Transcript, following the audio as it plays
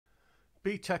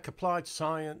BTEC Applied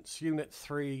Science, Unit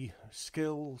 3,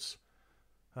 Skills,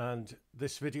 and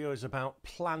this video is about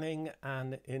planning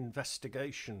and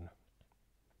investigation.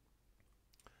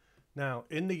 Now,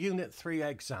 in the Unit 3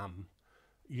 exam,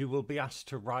 you will be asked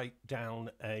to write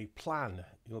down a plan.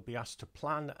 You'll be asked to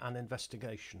plan an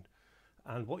investigation.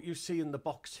 And what you see in the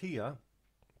box here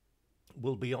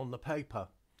will be on the paper.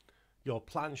 Your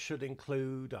plan should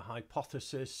include a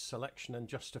hypothesis, selection and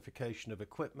justification of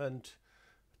equipment,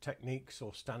 techniques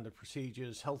or standard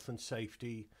procedures, health and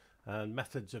safety, and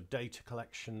methods of data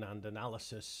collection and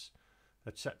analysis,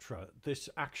 etc. This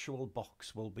actual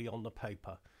box will be on the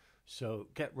paper, so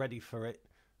get ready for it.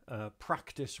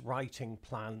 Practice writing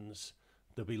plans.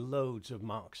 There'll be loads of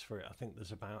marks for it. I think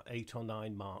there's about 8 or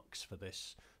 9 marks for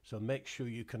this, so make sure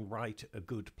you can write a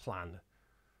good plan.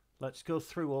 Let's go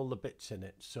through all the bits in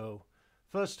it. So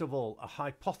first of all, a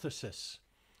hypothesis.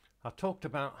 I talked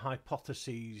about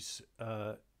hypotheses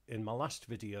in my last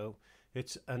video.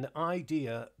 It's an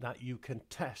idea that you can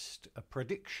test, a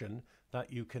prediction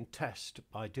that you can test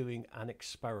by doing an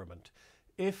experiment.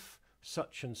 If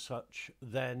such and such,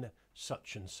 then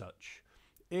such and such.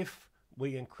 If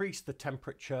we increase the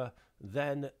temperature,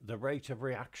 then the rate of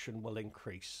reaction will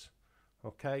increase.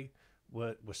 Okay,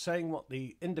 we're saying what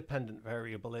the independent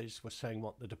variable is, we're saying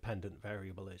what the dependent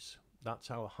variable is. That's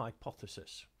our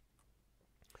hypothesis.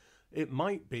 It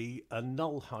might be a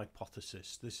null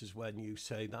hypothesis. This is when you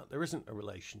say that there isn't a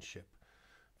relationship.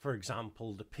 For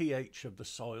example, the pH of the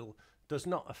soil does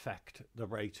not affect the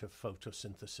rate of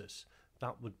photosynthesis.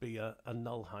 That would be a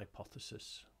null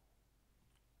hypothesis.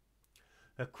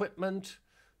 Equipment.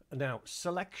 Now,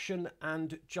 selection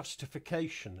and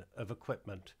justification of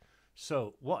equipment.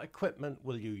 So, what equipment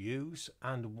will you use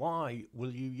and why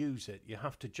will you use it? You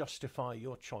have to justify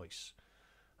your choice.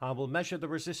 I will measure the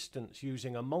resistance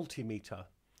using a multimeter.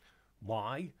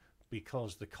 Why?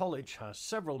 Because the college has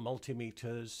several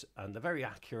multimeters and they're very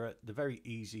accurate, they're very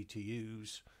easy to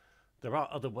use. There are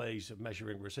other ways of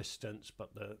measuring resistance,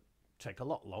 but they take a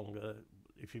lot longer.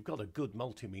 If you've got a good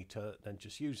multimeter, then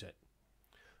just use it.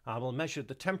 I will measure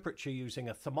the temperature using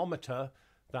a thermometer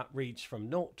that reads from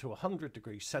 0 to 100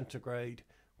 degrees centigrade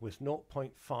with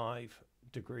 0.5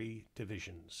 degree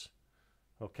divisions.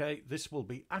 Okay, this will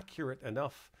be accurate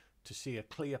enough to see a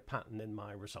clear pattern in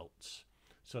my results.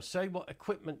 So say what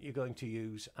equipment you're going to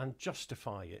use and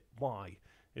justify it. Why?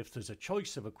 If there's a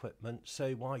choice of equipment,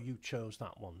 say why you chose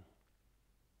that one.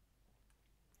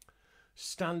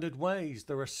 Standard ways.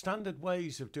 There are standard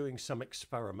ways of doing some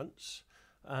experiments,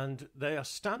 and they are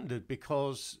standard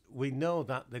because we know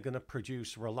that they're going to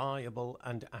produce reliable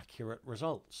and accurate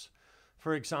results.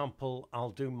 For example, I'll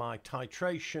do my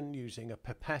titration using a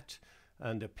pipette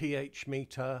and a pH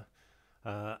meter.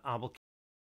 I will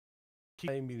keep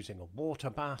using a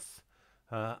water bath.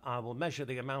 I will measure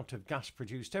the amount of gas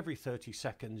produced every 30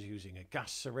 seconds using a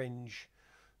gas syringe.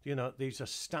 You know, these are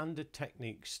standard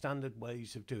techniques, standard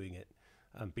ways of doing it.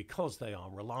 And because they are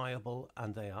reliable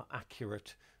and they are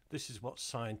accurate, this is what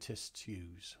scientists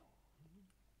use.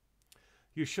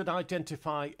 You should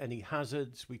identify any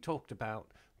hazards. We talked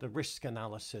about the risk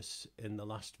analysis in the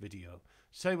last video.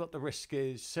 Say what the risk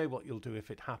is, say what you'll do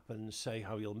if it happens, say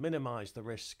how you'll minimize the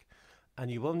risk, and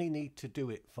you only need to do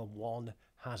it for one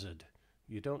hazard.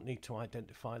 You don't need to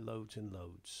identify loads and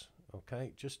loads,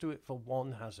 okay? Just do it for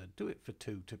one hazard. Do it for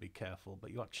 2 to be careful,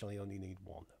 but you actually only need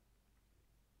 1.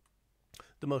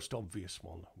 The most obvious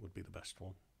one would be the best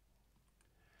one.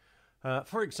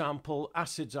 For example,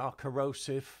 acids are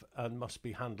corrosive and must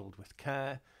be handled with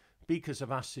care. Beakers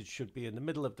of acid should be in the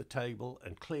middle of the table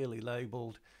and clearly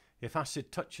labelled. If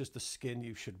acid touches the skin,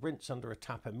 you should rinse under a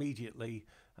tap immediately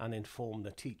and inform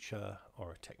the teacher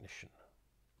or a technician.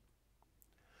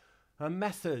 A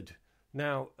method.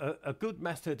 Now, a good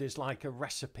method is like a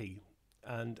recipe,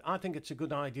 and I think it's a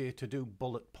good idea to do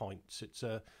bullet points. It's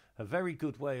a very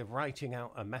good way of writing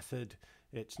out a method.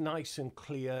 It's nice and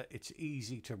clear, it's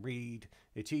easy to read,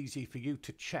 it's easy for you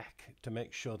to check to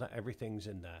make sure that everything's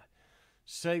in there.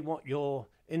 Say what your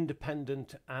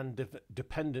independent and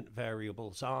dependent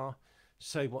variables are.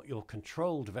 Say what your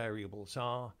controlled variables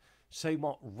are. Say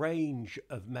what range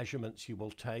of measurements you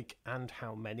will take and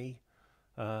how many.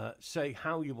 Say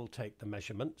how you will take the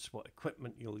measurements, what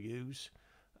equipment you'll use.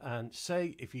 And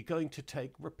say if you're going to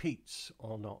take repeats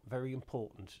or not. Very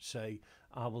important. Say,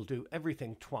 I will do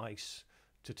everything twice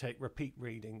to take repeat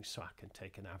readings so I can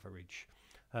take an average.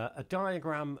 A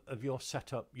diagram of your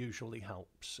setup usually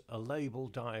helps. A label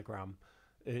diagram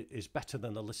is better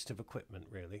than a list of equipment,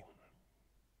 really.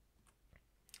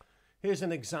 Here's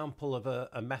an example of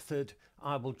a method.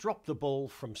 I will drop the ball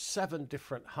from 7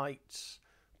 different heights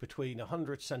between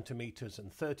 100 centimeters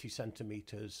and 30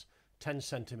 centimeters 10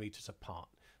 centimeters apart.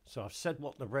 So I've said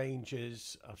what the range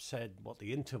is, I've said what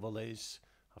the interval is,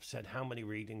 I've said how many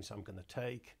readings I'm going to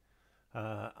take.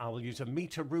 I will use a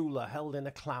meter ruler held in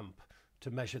a clamp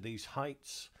to measure these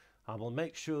heights. I will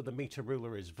make sure the meter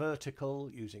ruler is vertical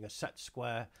using a set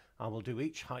square. I will do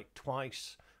each height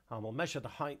twice. I will measure the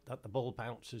height that the ball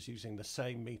bounces using the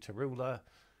same meter ruler.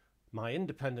 My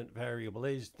independent variable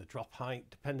is the drop height,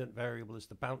 dependent variable is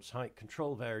the bounce height,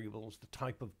 control variables, the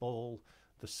type of ball,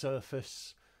 the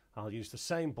surface. I'll use the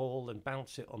same ball and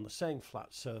bounce it on the same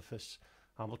flat surface.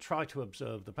 I will try to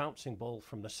observe the bouncing ball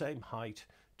from the same height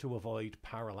to avoid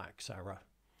parallax error.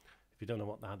 If you don't know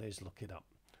what that is, look it up.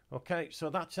 Okay, so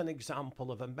that's an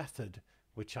example of a method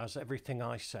which has everything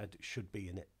I said should be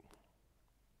in it.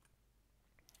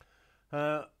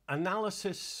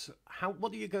 Analysis,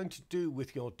 what are you going to do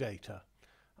with your data?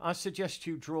 I suggest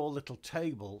you draw a little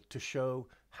table to show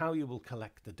how you will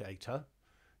collect the data.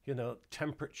 You know,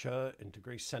 temperature in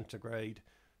degrees centigrade,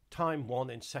 time 1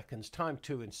 in seconds, time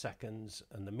 2 in seconds,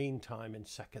 and the mean time in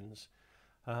seconds.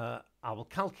 I will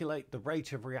calculate the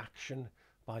rate of reaction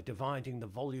by dividing the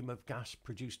volume of gas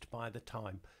produced by the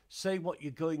time. Say what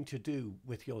you're going to do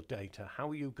with your data. How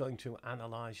are you going to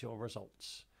analyze your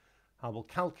results? I will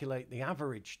calculate the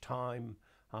average time.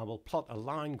 I will plot a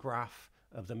line graph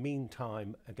of the mean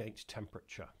time against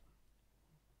temperature.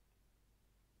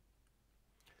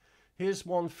 Here's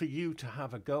one for you to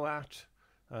have a go at.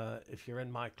 If you're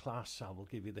in my class, I will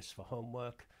give you this for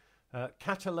homework.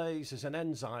 Catalase is an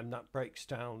enzyme that breaks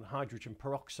down hydrogen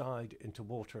peroxide into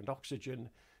water and oxygen.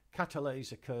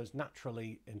 Catalase occurs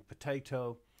naturally in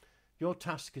potato. Your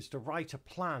task is to write a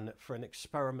plan for an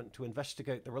experiment to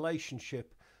investigate the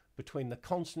relationship between the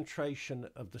concentration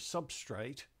of the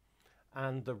substrate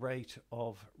and the rate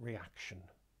of reaction.